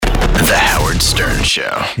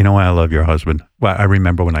Show. You know why I love your husband? Well, I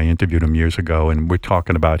remember when I interviewed him years ago, and we're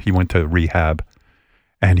talking about he went to rehab,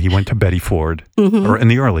 and he went to Betty Ford, or in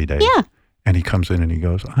the early days. Yeah. And he comes in and he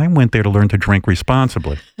goes, I went there to learn to drink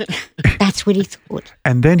responsibly. That's what he thought.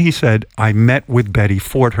 And then he said, I met with Betty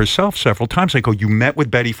Ford herself several times. I go, you met with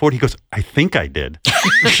Betty Ford? He goes, I think I did. The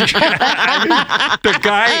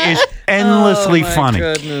guy is endlessly funny.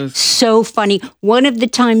 Goodness. So funny. One of the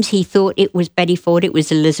times he thought it was Betty Ford, it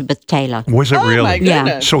was Elizabeth Taylor. Was it really? My Yeah.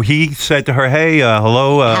 goodness. So he said to her, hey,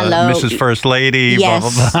 hello, Hello. Mrs. First Lady, Yes. blah,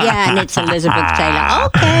 blah, blah. Yeah, and it's Elizabeth Taylor.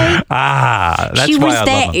 Okay. That's She why was I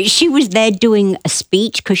there. love him. She was there doing a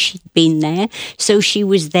speech because she'd been there. So she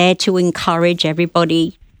was there to encourage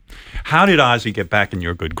everybody. How did Ozzy get back in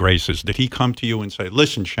your good graces? Did he come to you and say,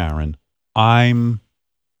 listen, Sharon, I'm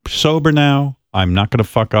sober now. I'm not going to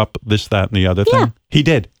fuck up this, that, and the other Yeah. thing? He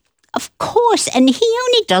did. Of course. And he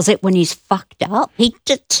only does it when he's fucked up. He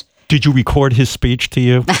just... Did you record his speech to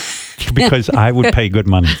you? Because I would pay good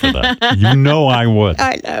money for that. You know I would.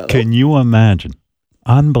 I know. Can you imagine?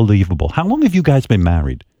 Unbelievable. How long have you guys been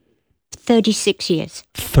married? 36 years.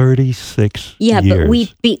 36 Yeah,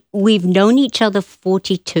 years. but we've known each other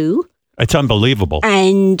 42. It's unbelievable.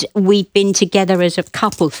 And we've been together as a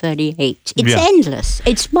couple 38. It's Yeah. endless.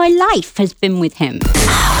 It's my life has been with him.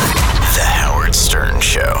 The Howard Stern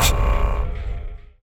Show.